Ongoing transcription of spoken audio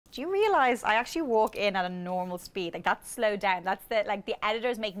Do you realise I actually walk in at a normal speed? Like, that's slowed down. That's the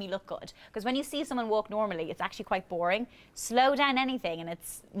editors make me look good. Because when you see someone walk normally, it's actually quite boring. Slow down anything and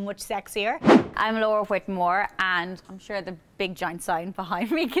it's much sexier. I'm Laura Whitmore, and I'm sure the big giant sign behind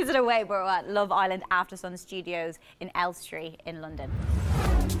me gives it away. We're at Love Island Aftersun Studios in Elstree in London.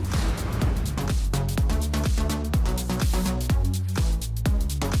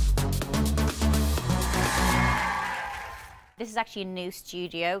 This is actually a new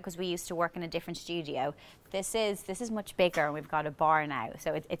studio because we used to work in a different studio. This is much bigger, and we've got a bar now,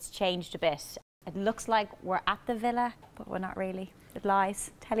 so it's changed a bit. It looks like we're at the villa, but we're not really. It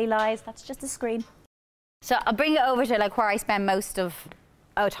lies. Telly lies. That's just a screen. So I'll bring it over to like where I spend most of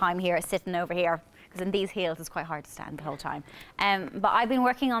our time here, sitting over here, because in these heels it's quite hard to stand the whole time. But I've been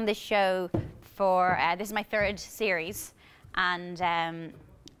working on this show for this is my third series, and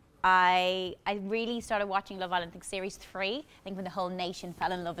I really started watching Love Island, I think series 3, I think when the whole nation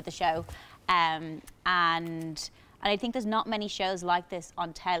fell in love with the show. And I think there's not many shows like this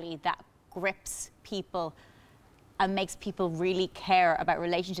on telly that grips people and makes people really care about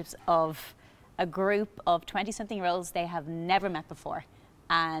relationships of a group of 20-something-year-olds they have never met before.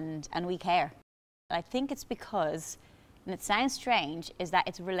 And we care. I think it's because, and it sounds strange, is that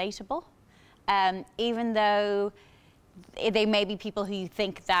it's relatable. Even though they may be people who you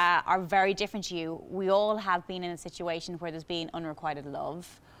think that are very different to you. We all have been in a situation where there's been unrequited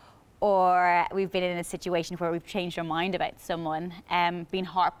love, or we've been in a situation where we've changed our mind about someone, been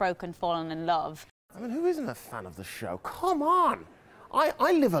heartbroken, fallen in love. I mean, who isn't a fan of the show? Come on!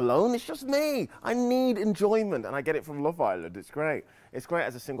 I live alone, it's just me. I need enjoyment, and I get it from Love Island. It's great. It's great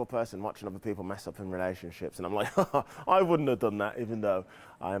as a single person watching other people mess up in relationships, and I'm like, I wouldn't have done that even though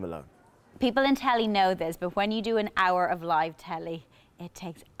I am alone. People in telly know this, but when you do an hour of live telly, it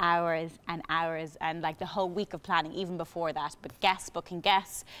takes hours and hours, and like the whole week of planning, even before that. But guests, booking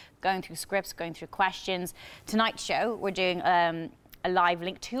guests, going through scripts, going through questions. Tonight's show, we're doing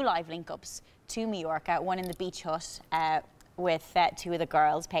two live link-ups to Mallorca, one in the beach hut with two of the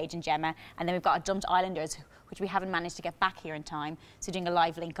girls, Paige and Gemma, and then we've got Dumped Islanders, which we haven't managed to get back here in time, so doing a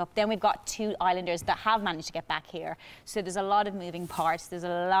live link up. Then we've got 2 Islanders that have managed to get back here. So there's a lot of moving parts, there's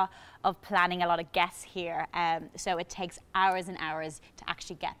a lot of planning, a lot of guests here, so it takes hours and hours to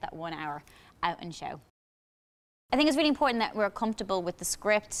actually get that 1 hour out and show. I think it's really important that we're comfortable with the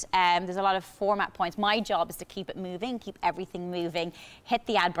script. There's a lot of format points. My job is to keep it moving, keep everything moving, hit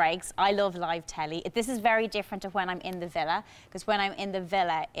the ad breaks. I love live telly. This is very different to when I'm in the villa, because when I'm in the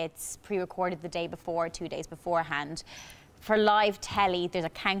villa, it's pre-recorded the day before, 2 days beforehand. For live telly, there's a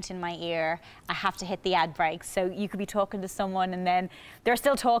count in my ear. I have to hit the ad breaks. So you could be talking to someone and then they're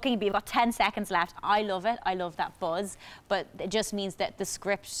still talking, but you've got 10 seconds left. I love it. I love that buzz. But it just means that the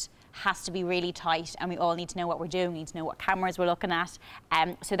script has to be really tight, and we all need to know what we're doing, we need to know what cameras we're looking at.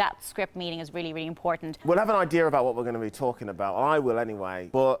 So that script meeting is really, really important. We'll have an idea about what we're going to be talking about. I will anyway.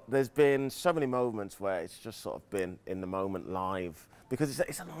 But there's been so many moments where it's just sort of been in the moment live, because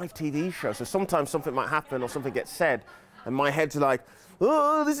it's a live TV show. So sometimes something might happen or something gets said, and my head's like,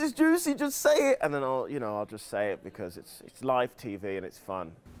 oh, this is juicy, just say it. And then I'll just say it because it's live TV and it's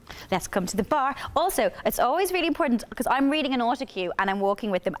fun. Let's come to the bar. Also, it's always really important, because I'm reading an autocue and I'm walking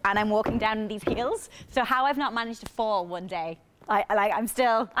with them and I'm walking down in these heels. So how I've not managed to fall one day, I'm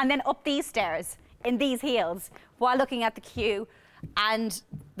still, and then up these stairs in these heels while looking at the cue and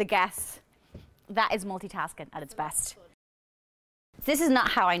the guests, that is multitasking at its best. This is not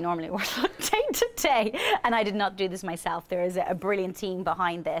how I normally work day to day, and I did not do this myself. There is a brilliant team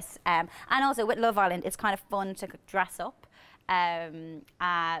behind this. And also with Love Island, it's kind of fun to dress up.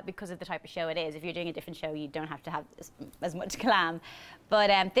 Because of the type of show it is. If you're doing a different show, you don't have to have as much glam.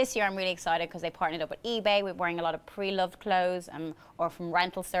 But this year I'm really excited because they partnered up with eBay. We're wearing a lot of pre-loved clothes or from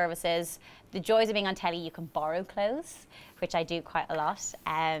rental services. The joys of being on telly, you can borrow clothes, which I do quite a lot.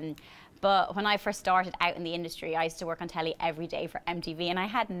 But when I first started out in the industry, I used to work on telly every day for MTV, and I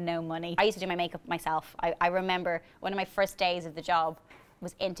had no money. I used to do my makeup myself. I remember one of my first days of the job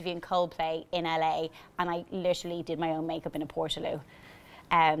was interviewing Coldplay in LA, and I literally did my own makeup in a Portaloo.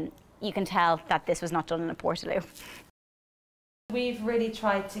 You can tell that this was not done in a Portaloo. We've really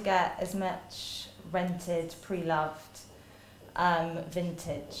tried to get as much rented, pre-loved,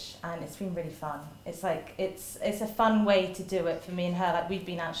 vintage, and it's been really fun. It's like, it's a fun way to do it for me and her. Like, we've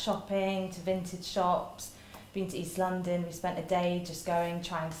been out shopping to vintage shops, been to East London, we spent a day just going,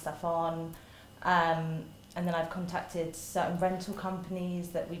 trying stuff on. And then I've contacted certain rental companies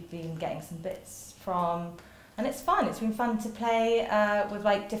that we've been getting some bits from. And it's fun. It's been fun to play with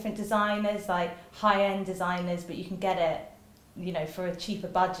like different designers, like high-end designers, but you can get it, you know, for a cheaper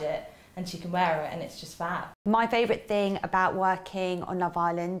budget. and she can wear it and it's just fab. My favourite thing about working on Love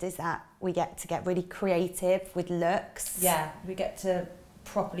Island is that we get to get really creative with looks. Yeah, we get to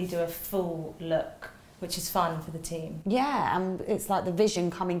properly do a full look, which is fun for the team. Yeah, and it's like the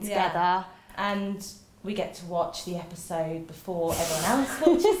vision coming together. Yeah. And we get to watch the episode before everyone else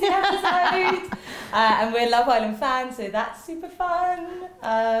watches the episode. And we're Love Island fans, so that's super fun.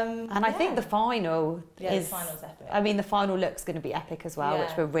 And I think the final the final's epic. I mean, the final look's going to be epic as well, which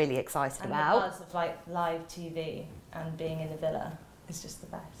we're really excited about. And the buzz of like live TV and being in the villa is just the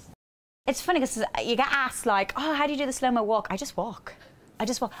best. It's funny because you get asked like, oh, how do you do the slow-mo walk? I just walk. I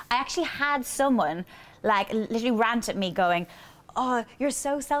actually had someone like literally rant at me going, oh, you're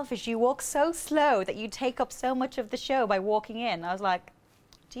so selfish. You walk so slow that you take up so much of the show by walking in. I was like,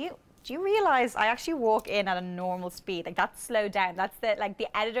 do you realize I actually walk in at a normal speed? Like, that's slowed down. That's the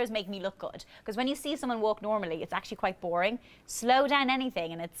editors make me look good. Because when you see someone walk normally, it's actually quite boring. Slow down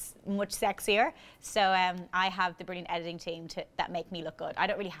anything and it's much sexier. So I have the brilliant editing team that make me look good. I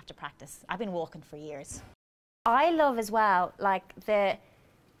don't really have to practice. I've been walking for years. I love as well, like the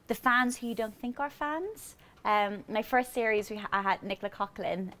fans who you don't think are fans. My first series, I had Nicola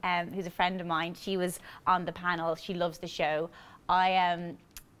Coughlin, who's a friend of mine. She was on the panel. She loves the show.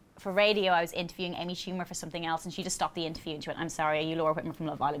 For radio, I was interviewing Amy Schumer for something else, and she just stopped the interview and she went, I'm sorry, are you Laura Whitmore from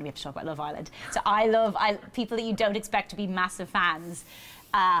Love Island? We have to talk about Love Island. So I love people that you don't expect to be massive fans.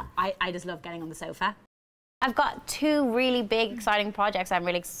 I just love getting on the sofa. I've got 2 really big, exciting projects I'm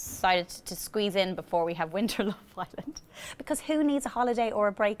really excited to squeeze in before we have winter Love Island. Because who needs a holiday or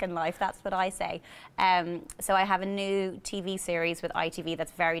a break in life? That's what I say. So I have a new TV series with ITV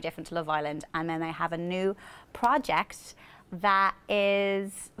that's very different to Love Island. And then I have a new project that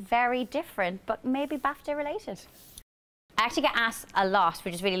is very different, but maybe BAFTA related. I actually get asked a lot,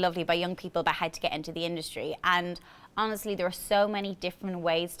 which is really lovely, by young people about how to get into the industry. And honestly, there are so many different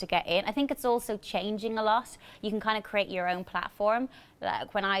ways to get in. I think it's also changing a lot. You can kind of create your own platform.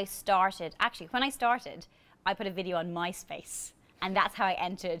 Like when I started, I put a video on MySpace. And that's how I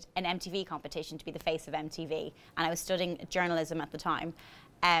entered an MTV competition to be the face of MTV. And I was studying journalism at the time.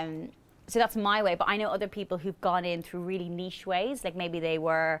 So that's my way, but I know other people who've gone in through really niche ways, like maybe they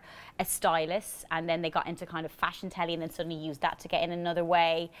were a stylist and then they got into kind of fashion telly and then suddenly used that to get in another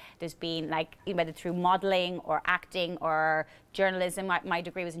way. There's been like, whether through modeling or acting or journalism. My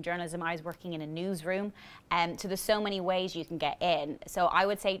degree was in journalism. I was working in a newsroom. So there's so many ways you can get in. So I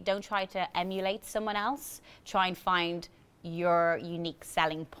would say don't try to emulate someone else. Try and find your unique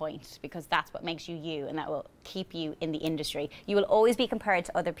selling point, because that's what makes you you, and that will keep you in the industry. You will always be compared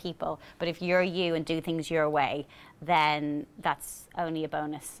to other people, but if you're you and do things your way, then that's only a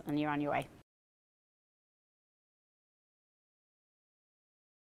bonus and you're on your way.